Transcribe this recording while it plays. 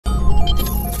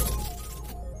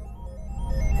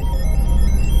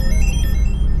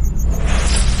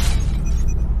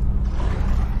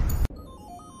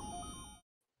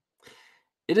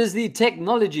It is the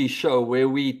technology show where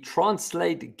we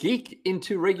translate geek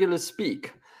into regular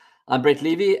speak. I'm Brett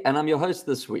Levy, and I'm your host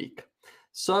this week.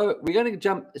 So we're going to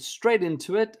jump straight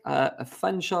into it. A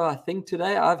fun show, I think,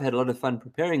 today. I've had a lot of fun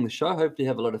preparing the show. Hopefully you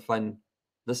have a lot of fun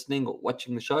listening or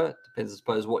watching the show. It depends, I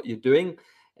suppose, what you're doing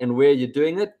and where you're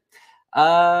doing it.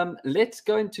 Let's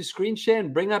go into screen share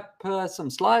and bring up some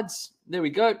slides. There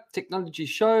we go. Technology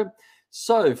show.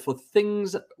 So for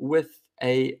things with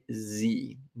a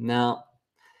Z. Now,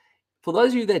 for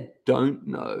those of you that don't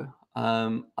know,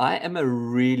 I am a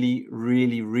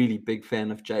really big fan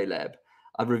of JLab.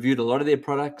 I've reviewed a lot of their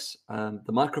products.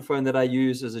 The microphone that I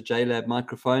use is a JLab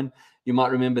microphone. You might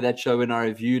remember that show when I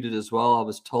reviewed it as well.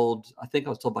 I think I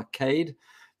was told by Cade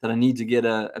that I need to get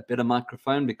a better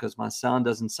microphone because my sound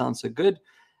doesn't sound so good.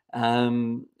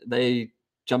 They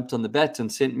jumped on the bat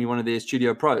and sent me one of their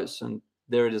Studio Pros, and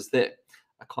there it is there.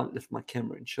 I can't lift my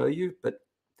camera and show you, but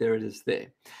there it is there.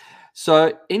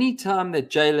 So anytime that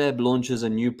JLab launches a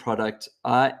new product,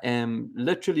 I am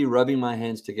literally rubbing my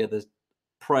hands together,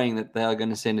 praying that they are going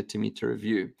to send it to me to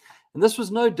review. And this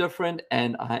was no different,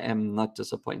 and I am not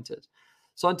disappointed.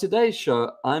 So on today's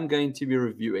show, I'm going to be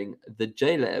reviewing the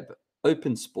JLab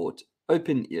OpenSport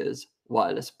Open Ears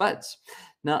wireless buds.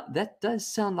 Now, that does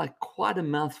sound like quite a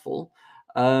mouthful.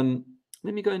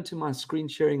 Let me go into my screen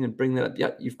sharing and bring that up.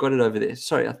 Yeah, you've got it over there.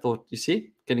 Sorry, I thought, you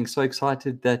see, getting so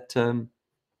excited that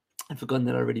I've forgotten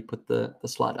that I already put the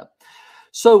slide up.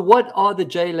 So what are the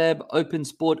JLab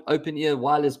OpenSport Open Ear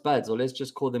wireless buds, or let's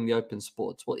just call them the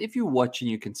OpenSports? Well, if you're watching,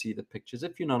 you can see the pictures.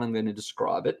 If you're not, I'm going to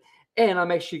describe it. And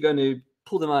I'm actually going to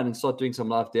pull them out and start doing some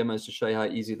live demos to show you how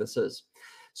easy this is.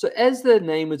 So as the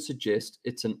name would suggest,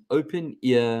 it's an open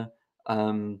ear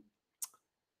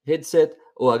headset.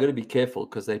 Oh, I got to be careful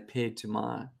because they're paired to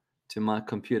my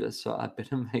computer, so I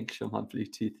better make sure my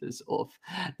Bluetooth is off.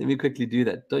 Let me quickly do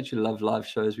that. Don't you love live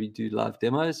shows? We do live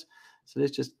demos. So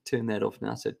let's just turn that off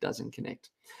now so it doesn't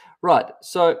connect. Right,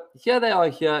 so here they are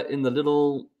here in the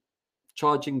little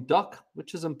charging dock,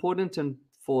 which is important, and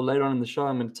for later on in the show,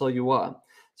 I'm going to tell you why.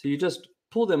 So you just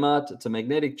pull them out. It's a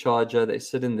magnetic charger. They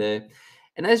sit in there.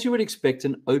 And as you would expect,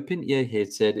 an open ear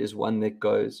headset is one that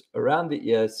goes around the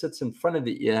ear, sits in front of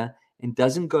the ear, and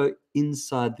doesn't go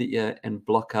inside the ear and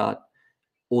block out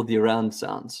all the around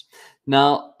sounds.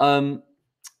 Now,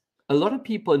 a lot of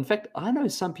people, in fact, I know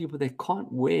some people that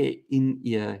can't wear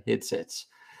in-ear headsets.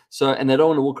 So, and they don't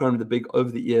want to walk around with the big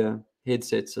over-the-ear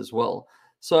headsets as well.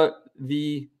 So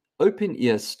the open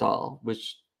ear style,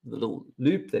 which the little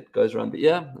loop that goes around the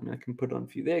ear, I can put it on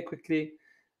for you there quickly.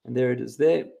 And there it is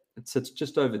there. It sits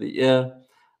just over the ear.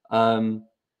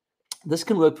 This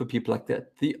can work for people like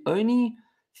that. The only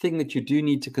thing that you do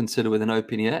need to consider with an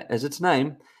open ear, as its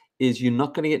name, is you're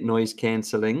not going to get noise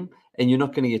cancelling and you're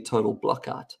not going to get total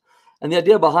blockout. And the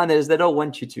idea behind that is they don't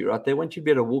want you to, right? They want you to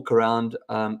be able to walk around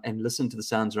and listen to the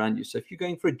sounds around you. So if you're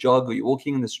going for a jog or you're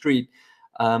walking in the street,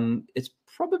 it's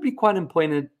probably quite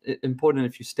important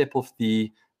if you step off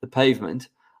the pavement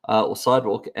or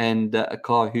sidewalk and a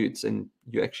car hoots and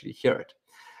you actually hear it.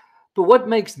 But what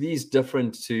makes these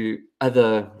different to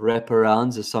other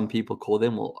wraparounds, as some people call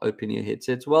them, or open ear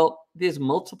headsets? Well, there's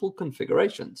multiple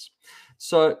configurations.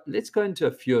 So let's go into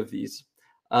a few of these.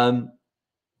 I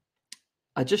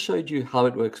just showed you how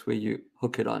it works where you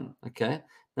hook it on, okay?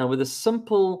 Now with a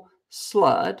simple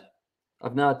slide,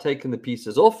 I've now taken the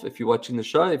pieces off if you're watching the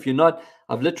show. If you're not,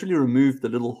 I've literally removed the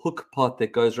little hook part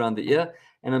that goes around the ear,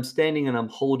 and I'm standing and I'm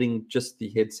holding just the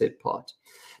headset part.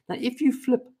 Now, if you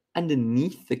flip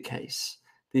underneath the case,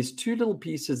 there's two little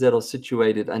pieces that are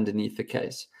situated underneath the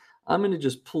case. I'm going to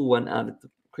just pull one out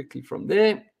quickly from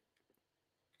there.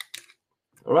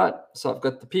 All right, so I've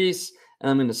got the piece,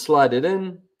 and I'm going to slide it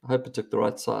in. I hope it took the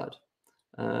right side.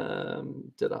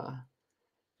 Did I?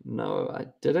 No, I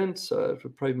didn't. So it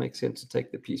would probably make sense to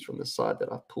take the piece from the side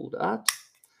that I've pulled out.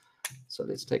 So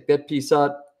let's take that piece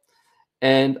out.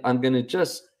 And I'm going to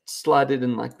just slide it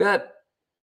in like that.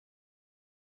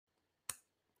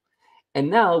 And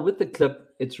now with the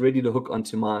clip, it's ready to hook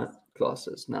onto my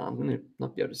glasses. Now I'm going to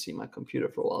not be able to see my computer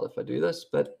for a while if I do this,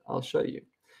 but I'll show you.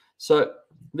 So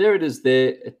there it is there.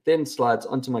 It then slides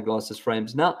onto my glasses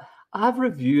frames. Now, I've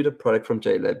reviewed a product from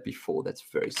JLab before that's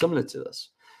very similar to this.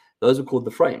 Those are called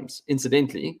the frames.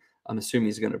 Incidentally, I'm assuming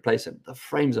he's going to replace them. The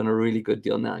frames are on a really good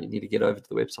deal now. You need to get over to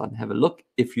the website and have a look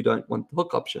if you don't want the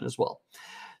hook option as well.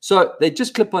 So they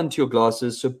just clip onto your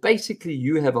glasses. So basically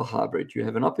you have a hybrid. You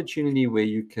have an opportunity where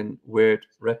you can wear it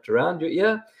wrapped around your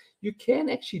ear. You can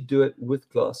actually do it with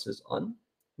glasses on.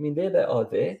 I mean, there they are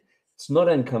there. It's not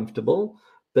uncomfortable,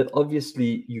 but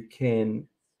obviously you can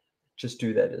just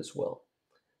do that as well.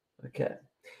 Okay.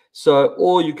 So,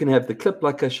 or you can have the clip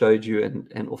like I showed you,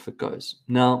 and off it goes.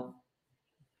 Now,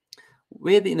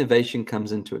 where the innovation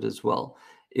comes into it as well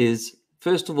is,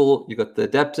 first of all, you got the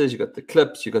adapters, you got the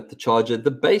clips, you got the charger.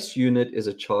 The base unit is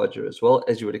a charger as well,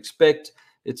 as you would expect.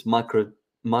 It's micro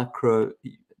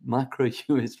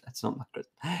USB. That's not micro.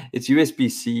 It's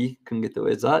USB-C. Couldn't get the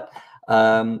words out.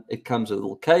 It comes with a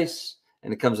little case,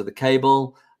 and it comes with a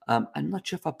cable. I'm not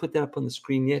sure if I put that up on the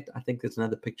screen yet. I think there's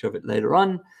another picture of it later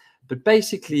on. But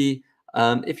basically,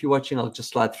 if you're watching, I'll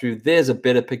just slide through. There's a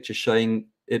better picture showing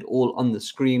it all on the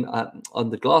screen, on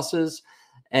the glasses.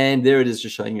 And there it is,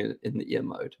 just showing it in the ear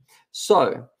mode.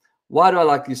 So why do I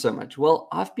like these so much? Well,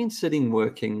 I've been sitting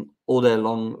working all day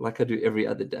long like I do every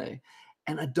other day.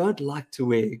 And I don't like to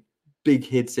wear big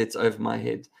headsets over my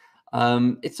head.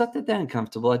 It's not that they're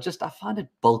uncomfortable. I find it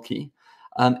bulky.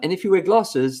 And if you wear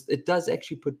glasses, it does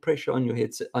actually put pressure on your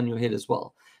head as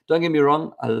well. Don't get me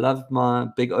wrong. I love my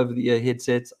big over-the-ear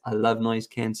headsets. I love noise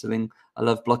canceling. I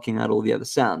love blocking out all the other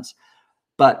sounds.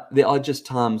 But there are just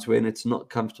times when it's not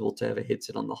comfortable to have a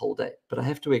headset on the whole day. But I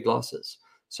have to wear glasses.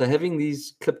 So having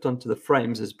these clipped onto the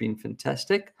frames has been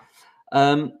fantastic.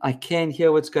 I can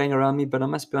hear what's going around me, but I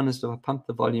must be honest, if I pump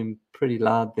the volume pretty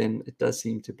loud, then it does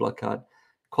seem to block out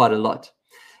quite a lot.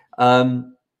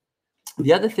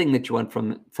 The other thing that you want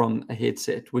from a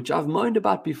headset, which I've moaned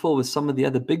about before with some of the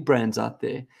other big brands out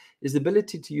there, is the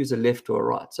ability to use a left or a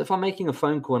right. So if I'm making a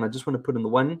phone call and I just want to put in the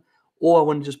one, or I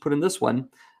want to just put in this one,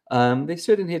 there's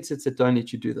certain headsets that don't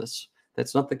let you do this.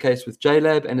 That's not the case with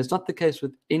JLab, and it's not the case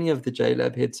with any of the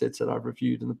JLab headsets that I've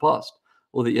reviewed in the past,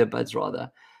 or the earbuds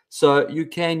rather. So you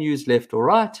can use left or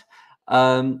right.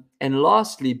 And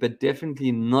lastly, but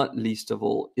definitely not least of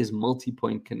all, is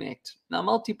multi-point connect. Now,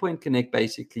 multi-point connect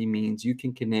basically means you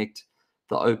can connect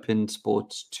the Open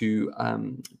Sports to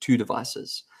two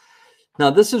devices. Now,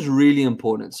 this is really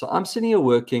important. So I'm sitting here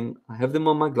working. I have them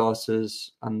on my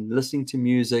glasses. I'm listening to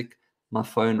music. My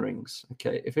phone rings.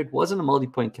 Okay. If it wasn't a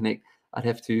multi-point connect, I'd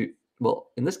have to,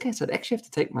 well, in this case, I'd actually have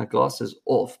to take my glasses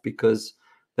off because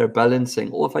they're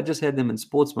balancing. Or if I just had them in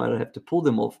sports mode, I'd have to pull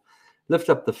them off, lift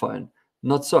up the phone.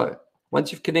 Not so.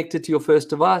 Once you've connected to your first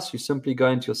device, you simply go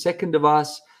into your second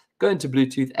device, go into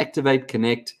Bluetooth, activate,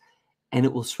 connect, and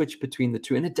it will switch between the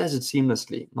two. And it does it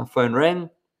seamlessly. My phone rang.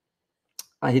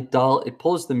 I hit dial. It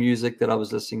paused the music that I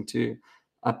was listening to.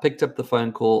 I picked up the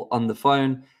phone call on the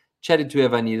phone, chatted to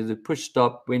whoever I needed to, push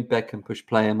stop, went back and pushed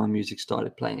play, and my music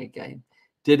started playing again.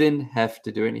 Didn't have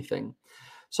to do anything.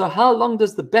 So how long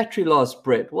does the battery last,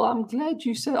 Brett? Well, I'm glad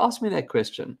you asked me that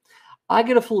question. I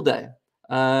get a full day.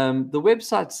 The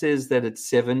website says that it's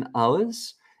 7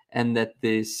 hours and that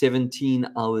there's 17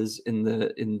 hours in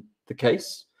the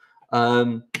case.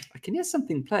 I can hear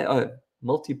something play. Oh,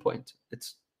 multi-point.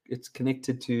 It's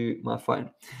connected to my phone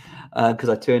because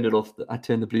I turned it off. I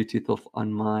turned the Bluetooth off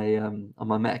on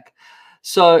my Mac.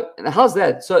 So how's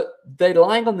that? So they're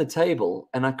lying on the table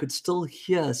and I could still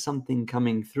hear something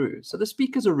coming through. So the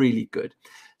speakers are really good.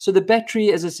 So the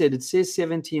battery, as I said, it says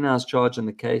 17 hours charge in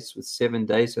the case with 7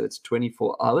 days. So it's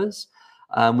 24 hours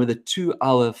with a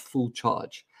 2-hour full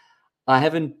charge. I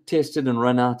haven't tested and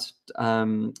run out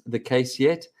the case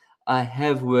yet. I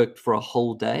have worked for a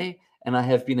whole day and I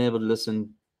have been able to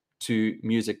listen to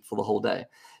music for the whole day.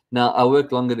 Now, I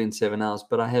work longer than 7 hours,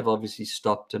 but I have obviously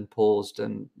stopped and paused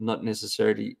and not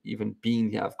necessarily even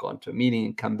been here. I've gone to a meeting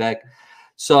and come back.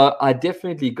 So I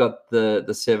definitely got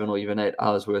the 7 or even 8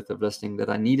 hours worth of listening that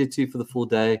I needed to for the full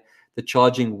day. The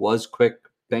charging was quick.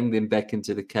 Bang them back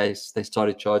into the case. They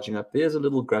started charging up. There's a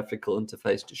little graphical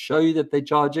interface to show you that they're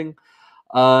charging.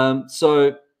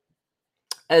 So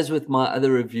as with my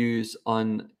other reviews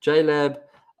on JLab,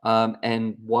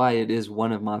 and why it is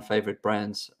one of my favorite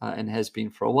brands and has been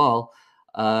for a while,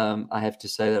 I have to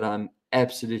say that I'm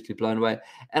absolutely blown away.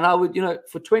 And I would,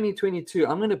 for 2022,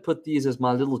 I'm going to put these as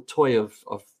my little toy of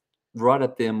right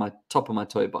up there in my top of my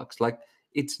toy box. Like,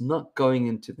 it's not going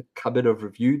into the cupboard of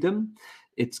reviewdom.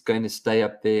 It's going to stay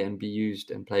up there and be used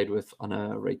and played with on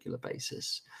a regular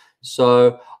basis.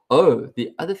 So,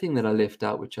 the other thing that I left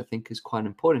out, which I think is quite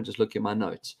important, just look at my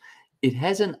notes. It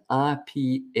has an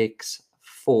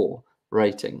IPX4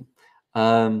 rating.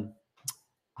 I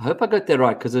hope I got that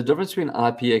right, because the difference between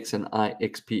IPX and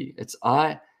IXP, it's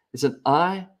an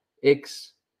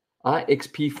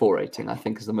IXP4 rating, I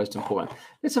think, is the most important.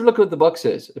 Let's have a look at what the box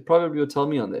says. It probably will tell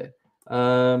me on there.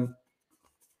 No,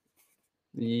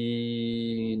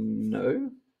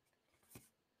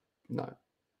 it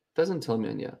doesn't tell me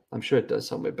on here. I'm sure it does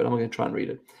somewhere, but I'm going to try and read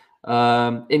it.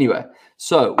 Anyway,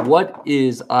 so what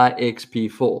is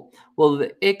IXP4? Well,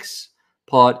 the X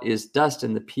part is dust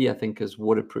and the P, I think, is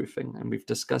waterproofing. And we've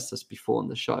discussed this before on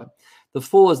the show. The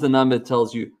 4 is the number that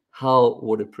tells you how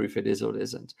waterproof it is or it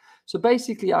isn't. So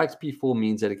basically, IXP4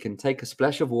 means that it can take a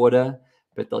splash of water,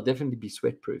 but they'll definitely be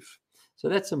sweat proof. So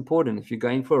that's important if you're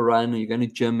going for a run or you're going to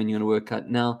gym and you're going to work out.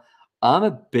 Now, I'm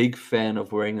a big fan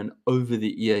of wearing an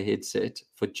over-the-ear headset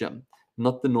for gym,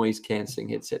 not the noise cancelling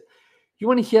headset. You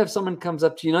want to hear if someone comes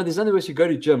up to you. There's other ways you go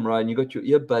to gym, right? And you got your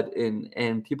earbud in,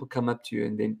 and people come up to you,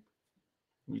 and then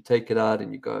you take it out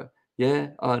and you go, yeah,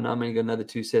 oh, no, I'm going to go another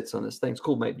 2 sets on this. Thanks,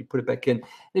 cool, mate. You put it back in. And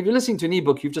if you're listening to an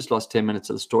ebook, you've just lost 10 minutes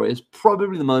of the story. It's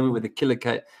probably the moment where the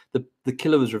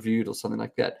killer was reviewed or something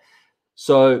like that.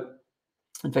 So,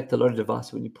 in fact, a lot of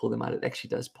devices, when you pull them out, it actually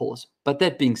does pause. But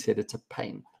that being said, it's a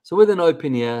pain. So with an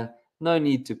open ear, no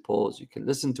need to pause. You can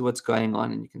listen to what's going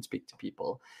on and you can speak to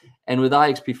people. And with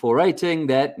IXP4 rating,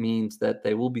 that means that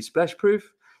they will be splash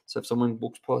proof. So if someone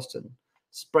walks past and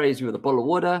sprays you with a bottle of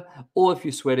water, or if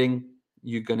you're sweating,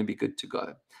 you're going to be good to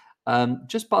go.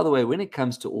 Just by the way, when it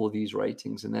comes to all these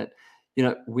ratings and that,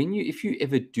 if you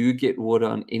ever do get water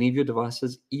on any of your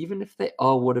devices, even if they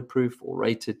are waterproof or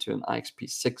rated to an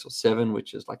IXP6 or 7,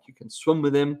 which is like you can swim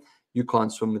with them, you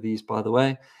can't swim with these, by the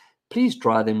way, please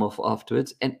dry them off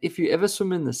afterwards. And if you ever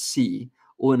swim in the sea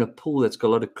or in a pool that's got a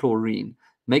lot of chlorine,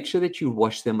 make sure that you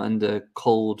wash them under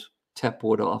cold tap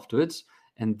water afterwards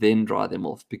and then dry them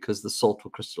off because the salt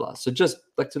will crystallize. So just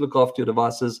like to look after your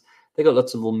devices. They got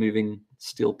lots of little moving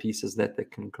steel pieces that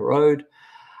can corrode.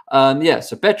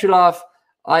 So battery life,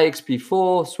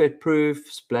 IXP4, sweat proof,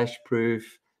 splash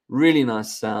proof, really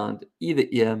nice sound, either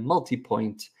ear,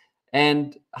 multi-point,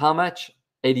 and how much?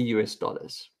 $80 US.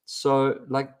 So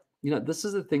this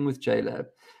is the thing with JLab.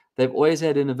 They've always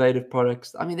had innovative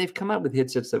products. I mean, they've come out with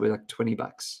headsets that were like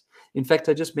 $20. In fact,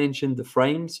 I just mentioned the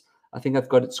frames. I think I've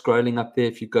got it scrolling up there.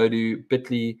 If you go to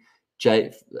bit.ly/JLab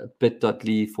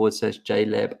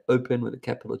open with a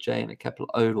capital J and a capital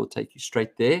O, it'll take you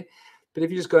straight there. But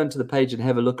if you just go into the page and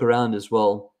have a look around as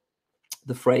well,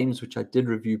 the frames, which I did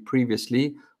review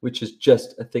previously, which is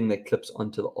just a thing that clips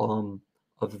onto the arm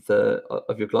of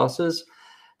your glasses,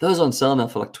 those are on sale now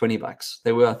for like $20.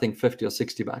 They were, I think, $50 or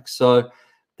 $60. So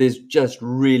there's just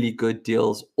really good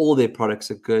deals. All their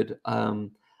products are good.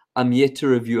 I'm yet to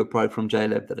review a product from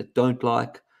JLab that I don't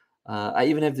like. I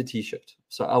even have the t-shirt.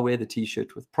 So I wear the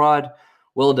t-shirt with pride.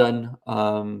 Well done.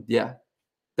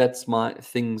 That's my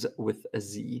things with a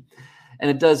Z. And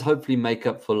it does hopefully make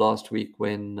up for last week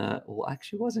when,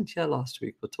 actually wasn't here last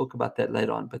week. We'll talk about that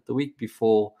later on. But the week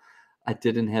before, I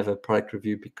didn't have a product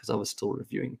review because I was still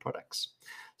reviewing products.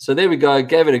 So there we go.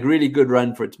 Gave it a really good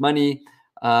run for its money.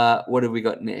 What have we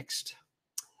got next?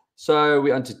 So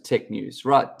we're on to tech news.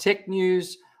 Right, tech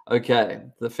news. Okay,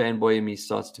 the fanboy in me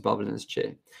starts to bubble in his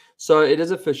chair. So it is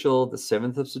official, the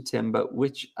 7th of September,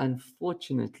 which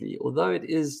unfortunately, although it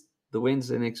is the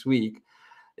Wednesday next week,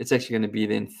 it's actually going to be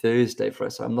then Thursday for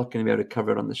us. So I'm not going to be able to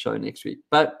cover it on the show next week.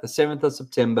 But the 7th of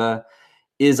September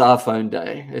is iPhone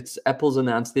Day. Apple's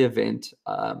announced the event.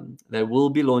 They will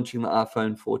be launching the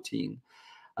iPhone 14.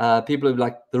 People are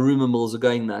like, the rumor mills are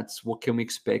going nuts. What can we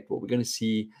expect? What we're going to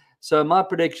see? So my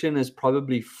prediction is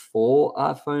probably 4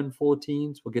 iPhone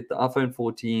 14s. We'll get the iPhone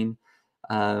 14,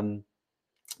 the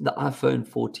iPhone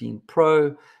 14 Pro,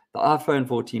 the iPhone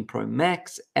 14 Pro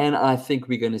Max, and I think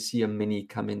we're going to see a mini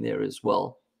come in there as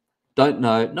well. Don't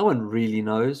know. No one really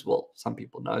knows. Well, some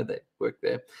people know, they work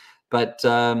there. But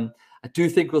I do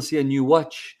think we'll see a new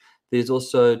watch. There's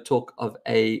also talk of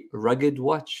a rugged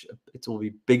watch. It will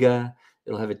be bigger.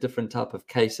 It'll have a different type of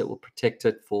case that will protect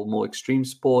it for more extreme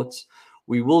sports.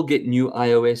 We will get new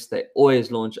iOS. They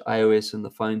always launch iOS and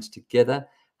the phones together.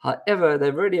 However,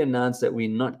 they've already announced that we're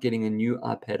not getting a new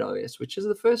iPad OS, which is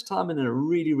the first time in a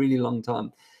really, really long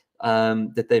time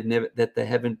that they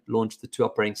haven't launched the 2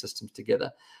 operating systems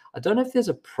together. I don't know if there's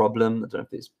a problem. I don't know if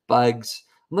there's bugs.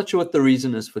 I'm not sure what the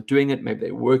reason is for doing it. Maybe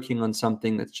they're working on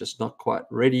something that's just not quite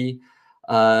ready.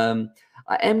 I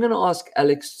am going to ask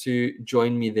Alex to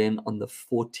join me then on the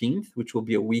 14th, which will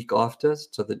be a week after,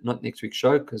 so that not next week's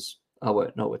show, because I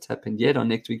won't know what's happened yet on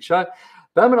next week's show.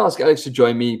 But I'm going to ask Alex to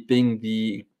join me, being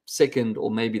the second or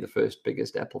maybe the first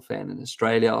biggest Apple fan in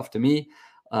Australia after me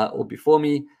or before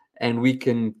me, and we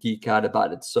can geek out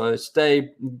about it. So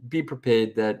be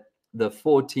prepared that the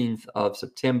 14th of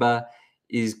September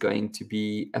is going to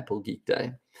be Apple Geek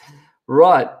Day.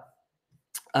 Right.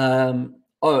 And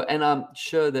I'm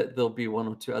sure that there'll be 1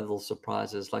 or 2 other little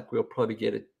surprises, like we'll probably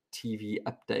get a TV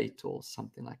update or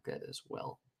something like that as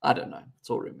well. I don't know. It's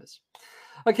all rumors.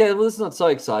 Okay, well, this is not so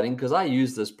exciting because I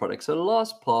use this product. So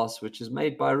LastPass, which is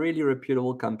made by a really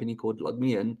reputable company called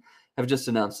LogMeIn, have just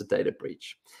announced a data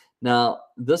breach. Now,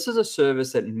 this is a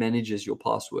service that manages your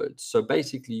passwords. So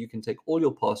basically, you can take all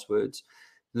your passwords,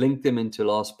 link them into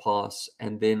LastPass,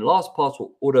 and then LastPass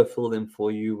will autofill them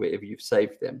for you wherever you've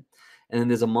saved them. And then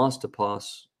there's a master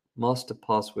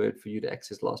password for you to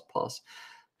access LastPass.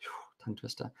 Tongue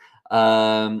twister.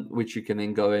 Which you can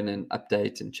then go in and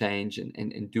update and change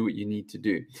and do what you need to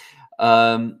do.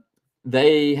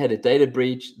 They had a data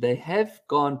breach. They have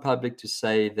gone public to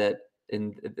say that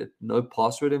no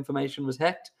password information was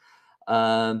hacked.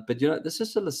 But this is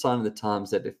still a sign of the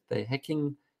times that if they're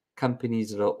hacking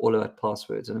companies that are all about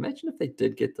passwords, and imagine if they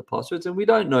did get the passwords, and we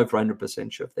don't know for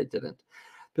 100% sure if they didn't.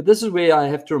 But this is where I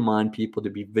have to remind people to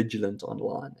be vigilant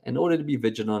online. In order to be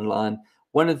vigilant online,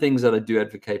 one of the things that I do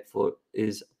advocate for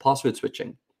is password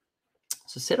switching.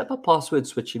 So set up a password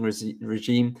switching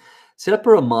regime. Set up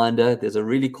a reminder. There's a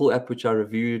really cool app which I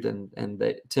reviewed, and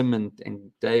Tim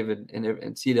and David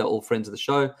and Celia are all friends of the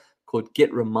show, called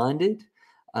Get Reminded.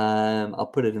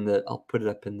 I'll put it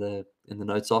up in the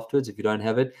notes afterwards if you don't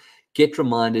have it. Get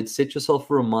Reminded. Set yourself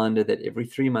a reminder that every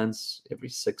 3 months, every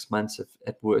 6 months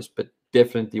at worst, but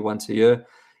definitely once a year,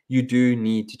 you do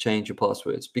need to change your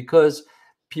passwords, because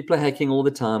people are hacking all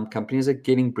the time. Companies are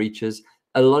getting breaches.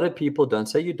 A lot of people, don't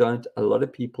say you don't, a lot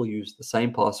of people use the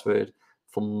same password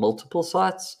for multiple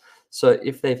sites. So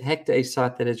if they've hacked a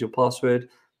site that has your password,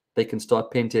 they can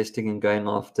start pen testing and going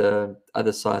after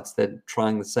other sites that are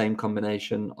trying the same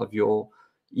combination of your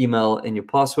email and your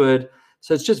password.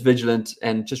 So it's just vigilant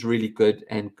and just really good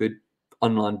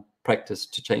online practice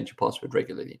to change your password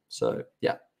regularly. So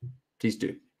yeah, please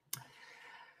do.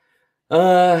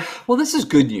 Well, this is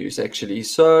good news, actually.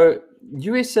 So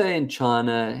USA and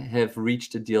China have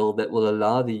reached a deal that will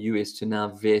allow the US to now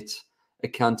vet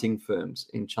accounting firms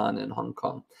in China and Hong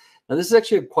Kong. Now, this is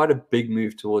actually quite a big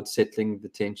move towards settling the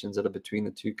tensions that are between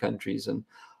the two countries. And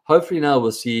hopefully now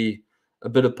we'll see a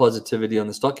bit of positivity on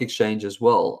the stock exchange as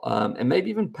well, and maybe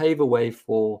even pave a way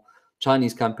for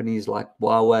Chinese companies like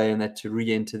Huawei and that to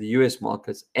re-enter the US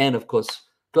markets and, of course,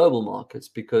 global markets.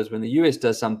 Because when the US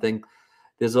does something,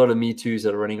 there's a lot of Me Too's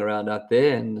that are running around out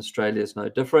there, and Australia is no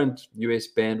different. US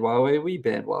banned Huawei, we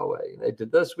banned Huawei. They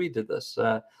did this, we did this.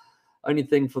 Only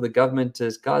thing for the government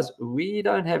is, guys, we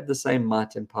don't have the same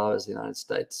might and power as the United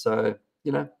States. So,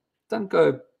 don't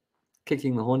go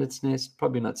kicking the hornet's nest.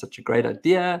 Probably not such a great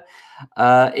idea.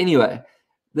 Anyway,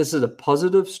 this is a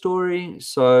positive story.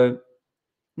 So,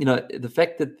 the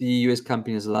fact that the US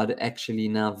company is allowed to actually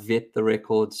now vet the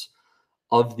records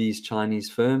of these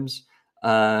Chinese firms,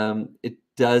 it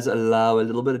does allow a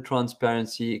little bit of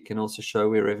transparency. It can also show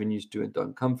where revenues do and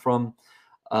don't come from.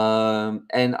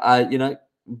 And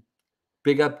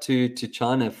big up to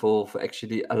China for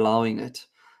actually allowing it.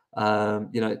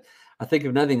 I think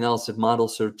if nothing else, it might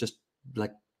also just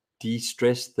like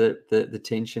de-stress the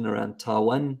tension around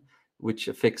Taiwan, which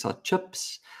affects our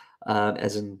chips,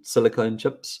 as in silicone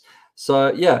chips.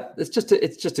 So yeah, it's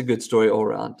just a good story all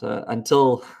around.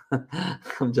 Until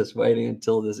I'm just waiting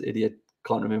until this idiot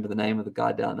can't remember the name of the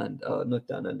guy down under. Not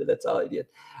down under. That's our idiot.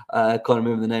 Can't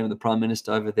remember the name of the prime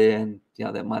minister over there, and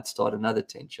that might start another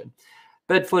tension.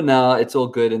 But for now, it's all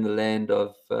good in the land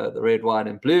of the red, white,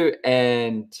 and blue,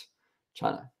 and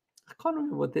China. I can't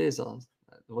remember what theirs are.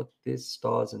 What there's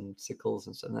stars and sickles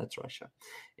and so that's Russia.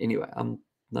 Anyway, I'm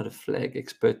not a flag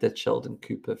expert. That's Sheldon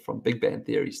Cooper from Big Bang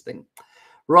Theories thing.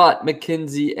 Right,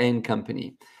 McKinsey and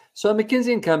Company. So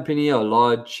McKinsey and Company are a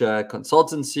large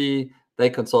consultancy. They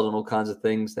consult on all kinds of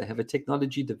things. They have a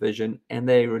technology division, and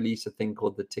they release a thing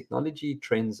called the Technology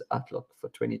Trends Outlook for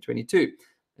 2022,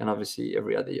 and obviously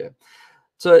every other year.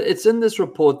 So it's in this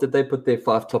report that they put their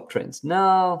 5 top trends.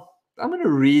 Now, I'm going to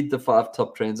read the 5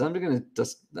 top trends. I'm going to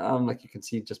just, like you can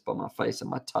see just by my face and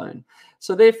my tone.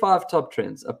 So their 5 top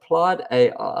trends: applied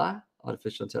AI,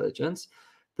 artificial intelligence,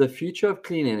 the future of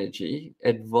clean energy,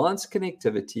 advanced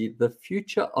connectivity, the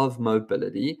future of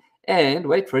mobility, and,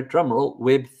 wait for it, drumroll,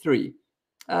 Web3.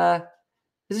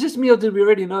 Is it just me, or did we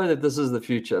already know that this is the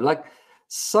future? Like,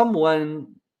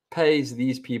 someone pays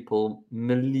these people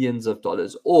millions of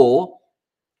dollars, or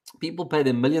people pay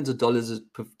them millions of dollars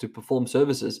to perform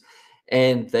services,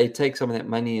 and they take some of that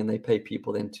money and they pay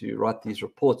people then to write these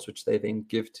reports, which they then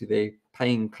give to their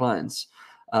paying clients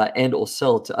and or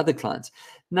sell to other clients.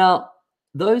 Now,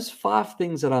 those 5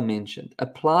 things that I mentioned: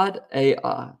 applied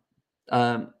AI,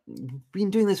 been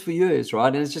doing this for years,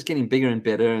 right? And it's just getting bigger and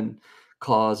better, and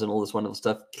cars and all this wonderful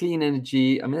stuff. Clean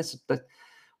energy, I mean,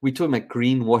 we talk about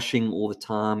greenwashing all the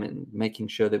time and making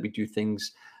sure that we do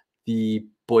things. The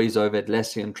boys over at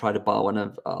Atlassian try to buy one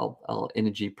of our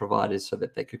energy providers so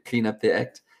that they could clean up their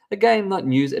act. Again, not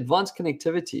news. Advanced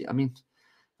connectivity. I mean,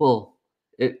 well,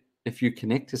 if you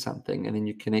connect to something and then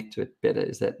you connect to it better,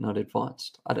 is that not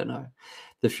advanced? I don't know.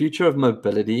 The future of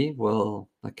mobility. Well,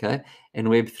 okay. And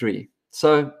Web3.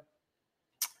 So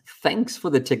Thanks for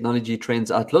the Technology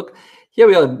Trends Outlook. Here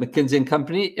we are at McKinsey and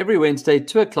Company every Wednesday,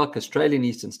 2 o'clock Australian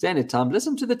Eastern Standard Time.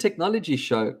 Listen to the Technology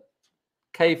Show.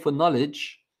 K for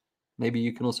knowledge. Maybe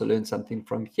you can also learn something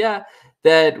from here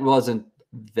that wasn't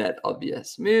that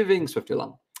obvious. Moving swiftly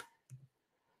along.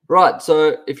 Right,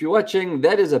 so if you're watching,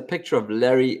 that is a picture of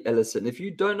Larry Ellison. If you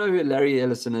don't know who Larry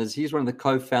Ellison is, he's one of the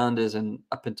co-founders and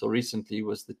up until recently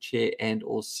was the chair and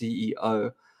or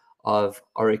CEO of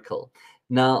Oracle.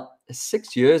 Now,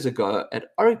 6 years ago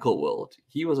at Oracle World,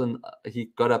 he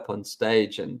got up on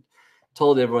stage and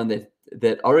told everyone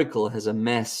that Oracle has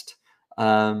amassed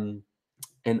an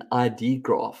ID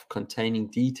graph containing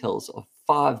details of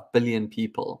 5 billion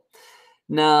people.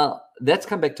 Now, that's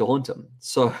come back to haunt him.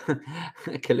 So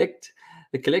the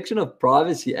collection of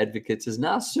privacy advocates is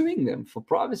now suing them for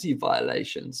privacy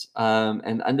violations.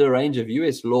 And under a range of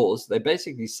US laws, they're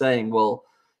basically saying, well,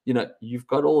 you've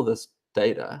got all this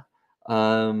data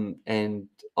and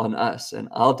on us and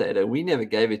our data, we never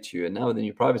gave it to you. And now with the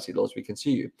new privacy laws, we can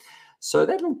sue you. So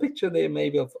that little picture there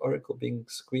maybe of Oracle being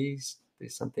squeezed,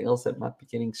 there's something else that might be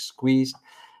getting squeezed.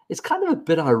 It's kind of a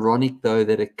bit ironic, though,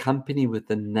 that a company with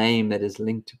a name that is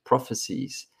linked to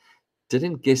prophecies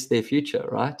didn't guess their future,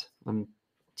 right? I'm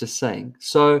just saying.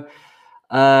 So,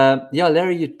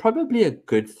 Larry, you're probably a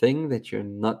good thing that you're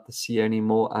not the CEO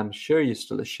anymore. I'm sure you're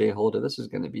still a shareholder. This is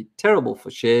going to be terrible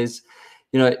for shares.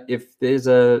 If there's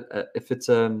what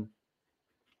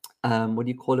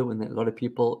do you call it when a lot of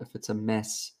people, if it's a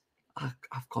mess, I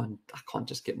can't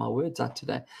just get my words out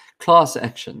today. Class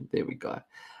action. There we go.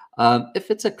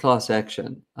 If it's a class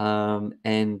action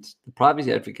and the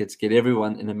privacy advocates get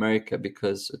everyone in America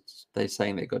because they're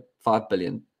saying they've got 5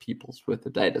 billion people's worth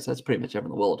of data, so that's pretty much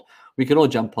everyone in the world, we can all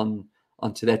jump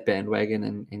onto that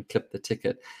bandwagon and clip the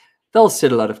ticket. They'll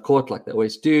settle out of court like they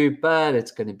always do, but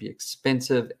it's going to be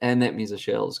expensive, and that means the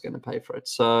shareholder's going to pay for it.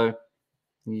 So,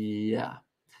 yeah.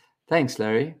 Thanks,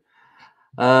 Larry.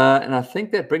 And I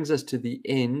think that brings us to the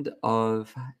end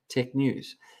of tech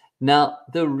news. Now,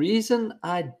 the reason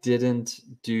I didn't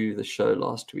do the show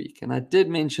last week, and I did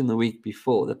mention the week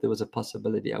before that there was a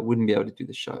possibility I wouldn't be able to do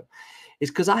the show, is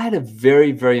because I had a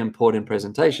very, very important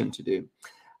presentation to do.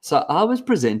 So I was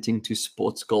presenting to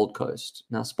Sports Gold Coast.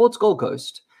 Now, Sports Gold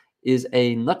Coast is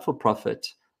a not-for-profit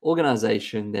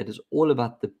organization that is all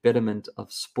about the betterment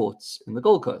of sports in the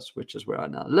Gold Coast, which is where I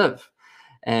now live.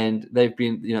 And they've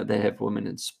been, they have women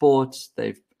in sports.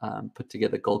 They've put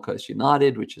together Gold Coast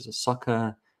United, which is a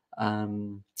soccer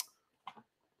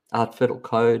outfit or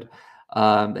code. They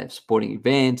have sporting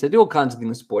events. They do all kinds of things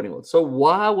in the sporting world. So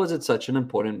why was it such an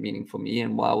important meeting for me,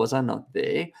 and why was I not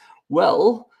there?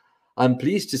 Well, I'm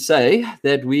pleased to say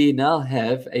that we now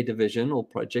have a division or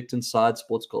project inside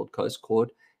Sports Gold Coast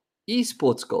called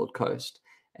Esports Gold Coast.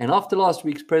 And after last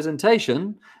week's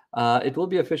presentation, it will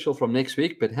be official from next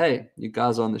week. But hey, you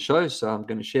guys are on the show, so I'm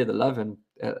going to share the love. And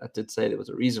I did say there was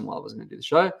a reason why I wasn't going to do the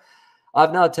show.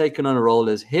 I've now taken on a role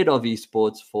as head of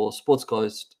esports for Sports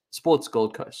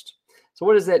Gold Coast. So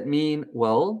what does that mean?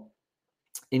 Well,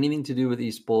 anything to do with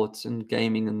esports and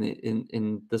gaming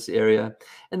in this area.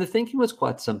 And the thinking was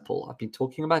quite simple. I've been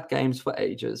talking about games for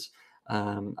ages.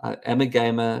 I am a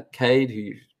gamer. Cade,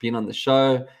 who's been on the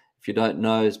show, if you don't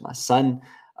know, is my son.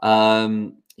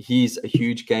 He's a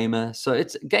huge gamer. So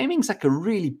gaming's like a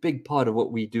really big part of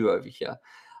what we do over here.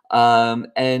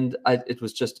 It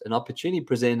was just an opportunity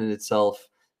presented itself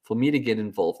for me to get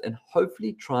involved and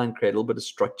hopefully try and create a little bit of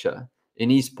structure in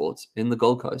esports in the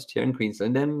Gold Coast here in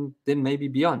Queensland, and then maybe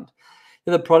beyond.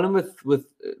 The problem with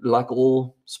like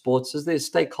all sports is there's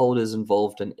stakeholders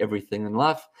involved in everything in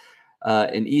life.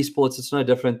 In esports, it's no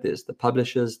different. There's the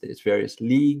publishers, there's various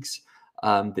leagues,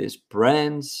 there's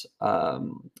brands,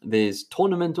 there's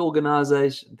tournament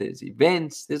organization, there's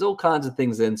events, there's all kinds of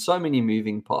things, and so many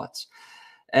moving parts.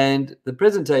 And the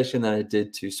presentation that I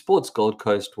did to Sports Gold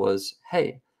Coast was,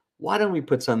 hey, why don't we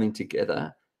put something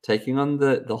together, taking on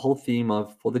the whole theme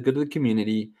of for the good of the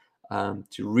community,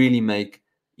 to really make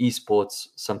esports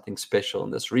something special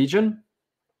in this region.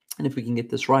 And if we can get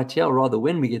this right here, or rather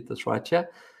when we get this right here,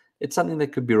 it's something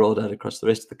that could be rolled out across the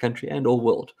rest of the country and all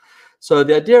world. So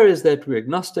the idea is that we're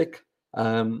agnostic.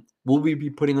 Will we be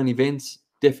putting on events?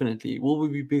 Definitely. Will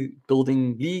we be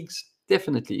building leagues?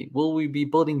 Definitely. Will we be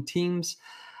building teams?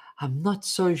 I'm not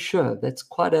so sure. That's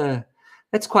quite a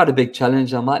big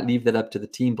challenge. I might leave that up to the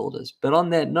team builders. But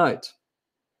on that note,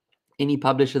 any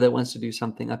publisher that wants to do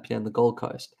something up here on the Gold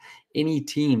Coast, any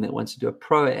team that wants to do a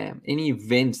pro-am, any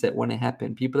events that want to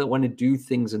happen, people that want to do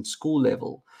things in school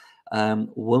level,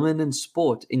 women in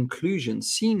sport, inclusion,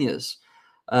 seniors,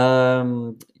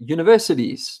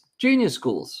 universities, junior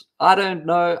schools. I don't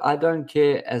know. I don't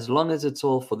care, as long as it's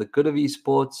all for the good of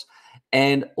esports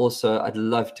And also, I'd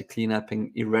love to clean up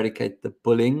and eradicate the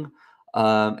bullying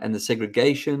and the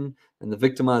segregation and the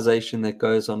victimization that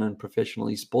goes on in professional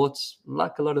esports,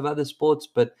 like a lot of other sports.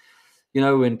 But,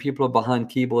 when people are behind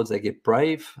keyboards, they get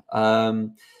brave.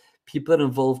 People that are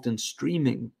involved in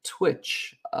streaming,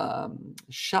 Twitch,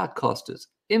 shoutcasters,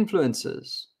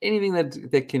 influencers, anything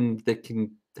that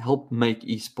can help make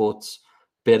esports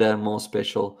better, more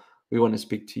special, we want to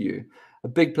speak to you. A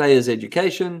big player is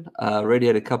education. Already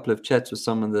had a couple of chats with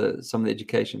some of the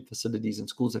education facilities and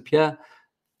schools up here.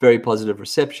 Very positive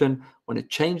reception. Want to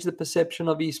change the perception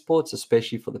of esports,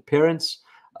 especially for the parents,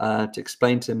 to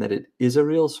explain to them that it is a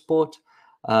real sport.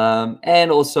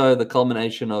 And also the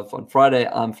culmination of, on Friday,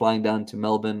 I'm flying down to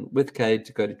Melbourne with Cade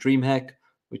to go to DreamHack,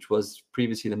 which was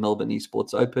previously the Melbourne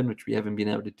Esports Open, which we haven't been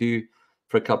able to do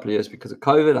for a couple of years because of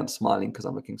COVID. I'm smiling because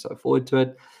I'm looking so forward to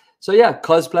it. So yeah,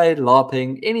 cosplay,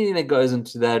 LARPing, anything that goes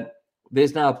into that,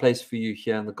 there's now a place for you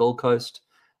here on the Gold Coast.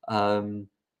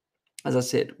 As I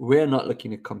said, we're not looking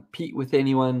to compete with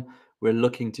anyone. We're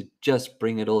looking to just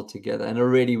bring it all together. And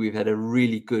already we've had a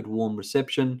really good, warm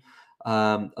reception.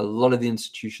 A lot of the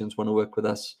institutions want to work with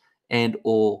us and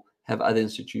or have other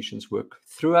institutions work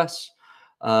through us.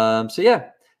 So yeah,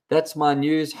 that's my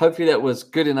news. Hopefully that was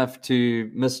good enough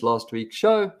to miss last week's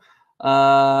show.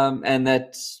 And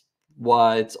that's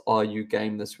why it's Are You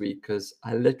Game this week, because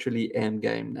I literally am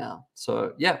game now.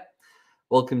 So yeah,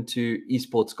 welcome to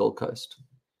Esports Gold Coast.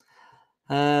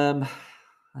 I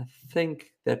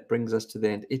think that brings us to the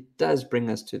end. It does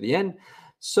bring us to the end.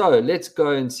 So let's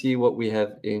go and see what we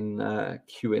have in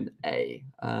Q&A.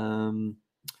 No.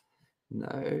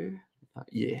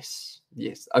 Yes.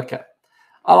 Okay.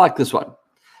 I like this one.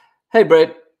 Hey,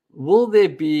 Brett, will there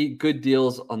be good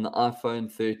deals on the iPhone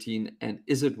 13 and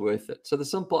is it worth it? So the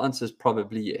simple answer is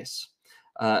probably yes.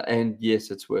 And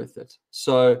yes, it's worth it.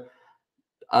 So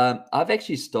I've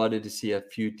actually started to see a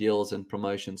few deals and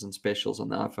promotions and specials on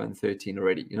the iPhone 13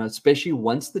 already, especially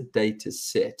once the date is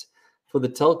set for the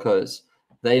telcos.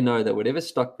 They know that whatever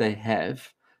stock they have,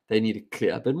 they need to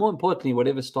clear. But more importantly,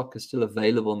 whatever stock is still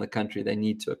available in the country, they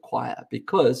need to acquire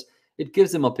because it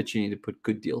gives them opportunity to put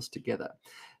good deals together.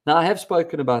 Now, I have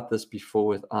spoken about this before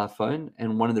with iPhone,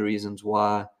 and one of the reasons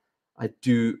why I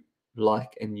do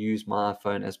like and use my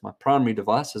iPhone as my primary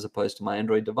device as opposed to my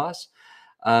Android device.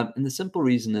 And the simple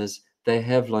reason is they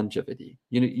have longevity.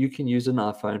 You can use an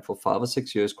iPhone for 5 or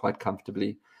 6 years quite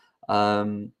comfortably.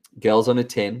 Girls on a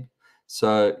 10,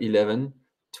 so 11,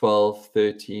 12,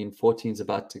 13, 14 is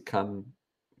about to come.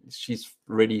 She's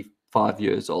already 5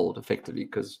 years old effectively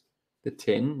because the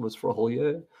 10 was for a whole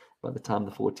year by the time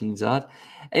the 14's out.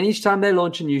 And each time they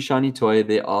launch a new shiny toy,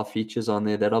 there are features on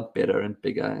there that are better and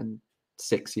bigger and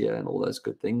sexier and all those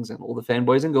good things. And all the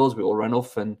fanboys and girls, we all run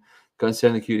off and go and sit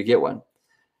in the queue to get one.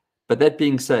 But that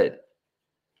being said,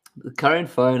 the current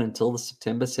phone until the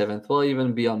September 7th, well,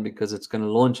 even beyond, because it's going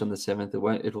to launch on the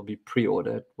 7th, it'll be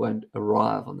pre-ordered, it won't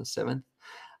arrive on the 7th.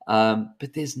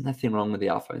 But there's nothing wrong with the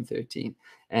iPhone 13.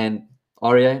 And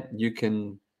Aria, you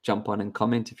can jump on and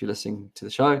comment if you're listening to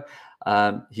the show.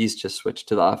 He's just switched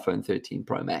to the iPhone 13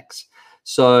 Pro Max.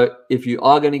 So if you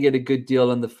are going to get a good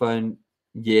deal on the phone,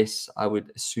 yes, I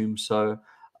would assume so.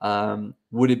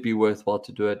 Would it be worthwhile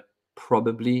to do it?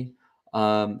 Probably.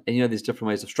 And there's different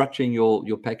ways of structuring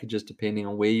your packages depending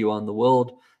on where you are in the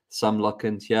world. Some lock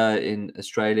in here in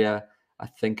Australia. I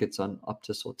think it's on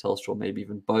Optus or Telstra, maybe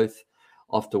even both.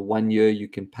 After 1 year, you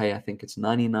can pay, I think it's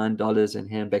 $99 and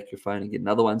hand back your phone and get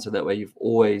another one. So that way you've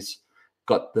always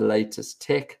got the latest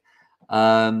tech.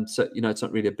 So, it's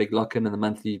not really a big lock-in, and the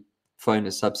monthly phone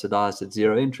is subsidized at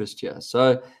 0 interest here.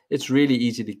 So it's really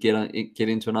easy to get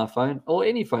into an iPhone, or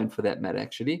any phone for that matter,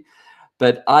 actually.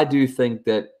 But I do think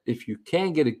that if you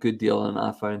can get a good deal on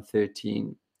an iPhone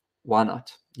 13, why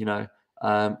not?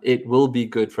 It will be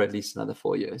good for at least another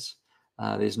 4 years.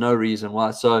 There's no reason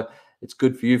why. So it's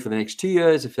good for you for the next 2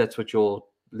 years if that's what your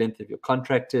length of your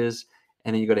contract is.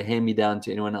 And then you've got to hand me down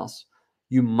to anyone else.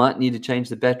 You might need to change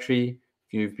the battery.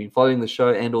 If you've been following the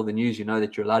show and all the news, you know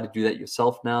that you're allowed to do that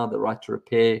yourself now. The right to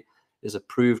repair is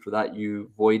approved without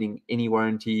you voiding any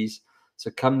warranties.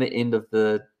 So come the end of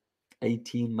the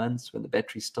 18 months when the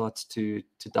battery starts to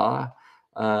die,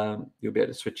 you'll be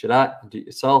able to switch it out and do it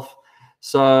yourself.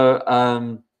 So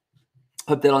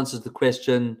hope that answers the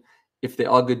question. If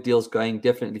there are good deals going,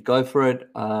 definitely go for it.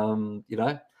 I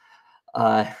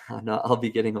know I'll be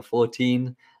getting a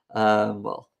 14.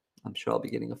 Well, I'm sure I'll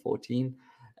be getting a 14.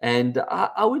 And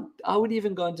I would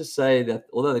even go on to say that,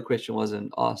 although the question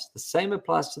wasn't asked, the same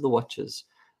applies to the watches.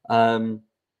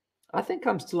 I think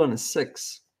I'm still on a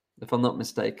 6, if I'm not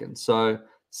mistaken. So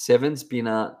 7's been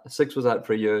out, 6 was out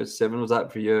for a year, 7 was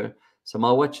out for a year. So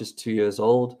my watch is 2 years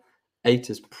old. 8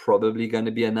 is probably going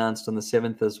to be announced on the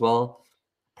 7th as well.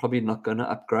 Probably not going to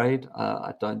upgrade.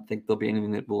 I don't think there'll be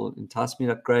anything that will entice me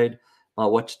to upgrade. My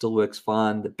watch still works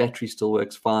fine. The battery still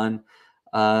works fine.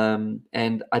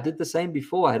 And I did the same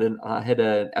before. I had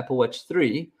an Apple Watch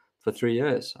 3 for 3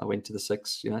 years. I went to the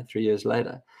 6, 3 years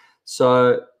later.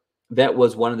 So that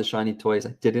was one of the shiny toys.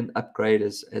 I didn't upgrade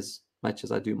as much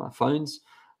as I do my phones.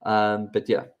 But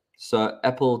yeah, so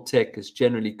Apple tech is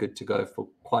generally good to go for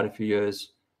quite a few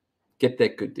years. Get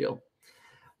that good deal.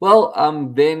 Well,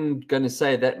 I'm then going to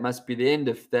say that must be the end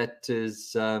if that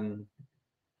is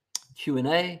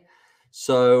Q&A.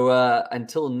 So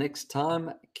until next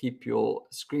time, keep your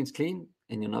screens clean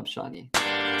and your knobs shiny.